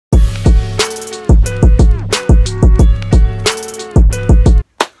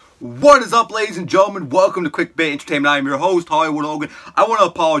What is up, ladies and gentlemen? Welcome to Clickbait Entertainment. I am your host, Holguin. I want to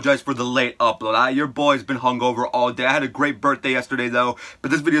apologize for the late upload. Your boy's been hungover all day. I had a great birthday yesterday, though, but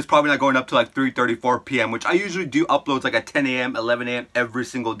this video is probably not going up to like 3:34 p.m., which I usually do uploads like at 10 a.m., 11 a.m. every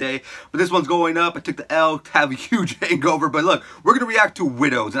single day. But this one's going up. I took the L to have a huge hangover. But look, we're going to react to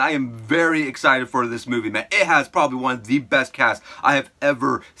Widows, and I am very excited for this movie, man. It has probably one of the best casts I have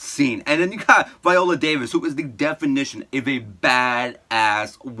ever seen. And then you got Viola Davis, who is the definition of a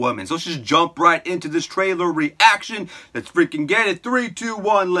badass woman. So let's just jump right into this trailer reaction. Let's freaking get it. 3, 2,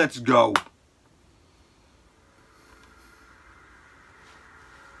 1, let's go.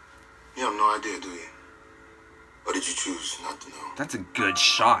 You have no idea, do you? Or did you choose not to know? That's a good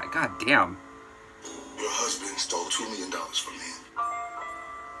shot. God damn. Your husband stole $2 million from me.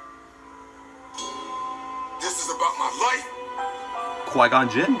 This is about my life. Qui-Gon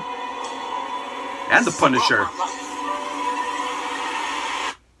Jinn. And the Punisher.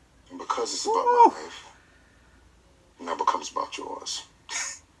 Because it's about my life, it now becomes about yours.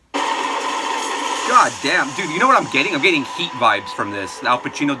 God damn, dude, you know what I'm getting? I'm getting Heat vibes from this. The Al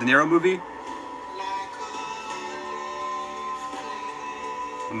Pacino De Niro movie.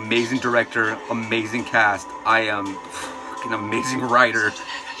 Amazing director, amazing cast. I am an amazing writer. Something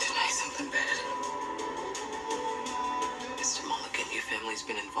happened tonight, something bad. Mr. Mulligan, your family's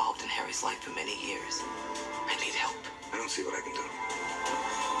been involved in Harry's life for many years. I need help. I don't see what I can do.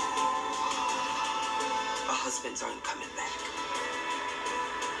 Our husbands aren't coming back.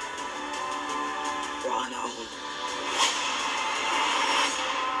 We're on our own.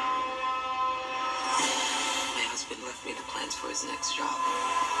 My husband left me the plans for his next job.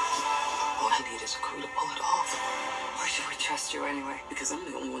 All I need is a crew to pull it off. Why should we trust you anyway? Because I'm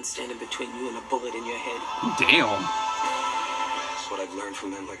the only one standing between you and a bullet in your head. Damn. That's what I've learned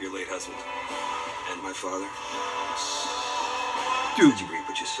from men like your late husband. And my father. Dude, you reap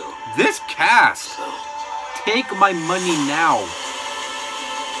what you sow. this cast. So, Take my money now.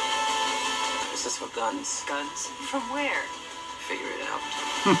 this is for guns. Guns? From where? Figure it out.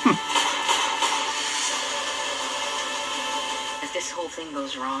 If this whole thing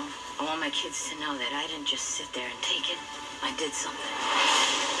goes wrong, I want my kids to know that I didn't just sit there and take it. I did something.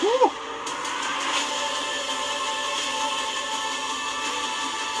 Woo.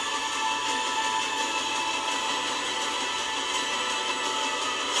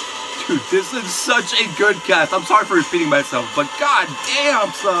 Dude, this is such a good cast. I'm sorry for repeating myself, but god damn,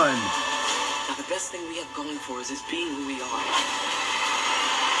 son. Now, the best thing we have going for us is being who we are.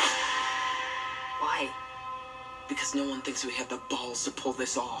 Why? Because no one thinks we have the balls to pull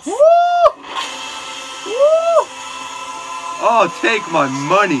this off. Woo! Woo! Oh, take my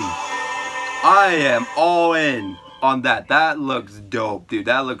money. I am all in on that. That looks dope, dude.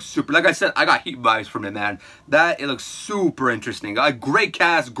 That looks super. Like I said, I got Heat vibes from it, man. It looks super interesting. Great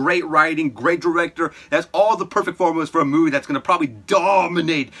cast, great writing, great director. That's all the perfect formulas for a movie that's going to probably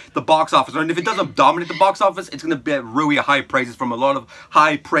dominate the box office. And if it doesn't dominate the box office, it's going to get really high praises from a lot of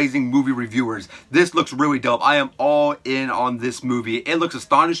high-praising movie reviewers. This looks really dope. I am all in on this movie. It looks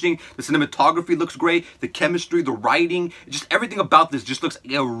astonishing. The cinematography looks great. The chemistry, the writing, just everything about this just looks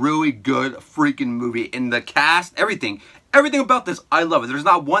like a really good freaking movie. And the cast, Everything about this, I love it. There's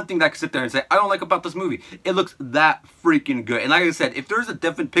not one thing that I can sit there and say, I don't like about this movie. It looks that freaking good. And like I said, if there's a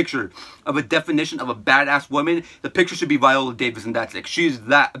definite picture of a definition of a badass woman, the picture should be Viola Davis, and that's it. She's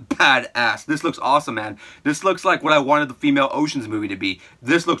that badass. This looks awesome, man. This looks like what I wanted the female Oceans movie to be.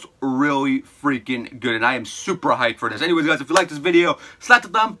 This looks really freaking good, and I am super hyped for this. Anyways, guys, if you like this video, slap the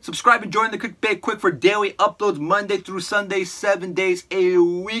thumb, subscribe, and join the Clickbait Quick for daily uploads Monday through Sunday, 7 days a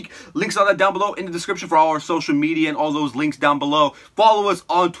week. Links on that down below in the description for all our social media and all those links down below. Follow us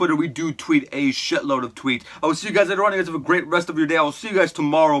on Twitter. We do tweet a shitload of tweets. I will see you guys later on. You guys have a great rest of your day. I will see you guys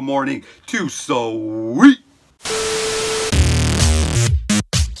tomorrow morning. Too sweet.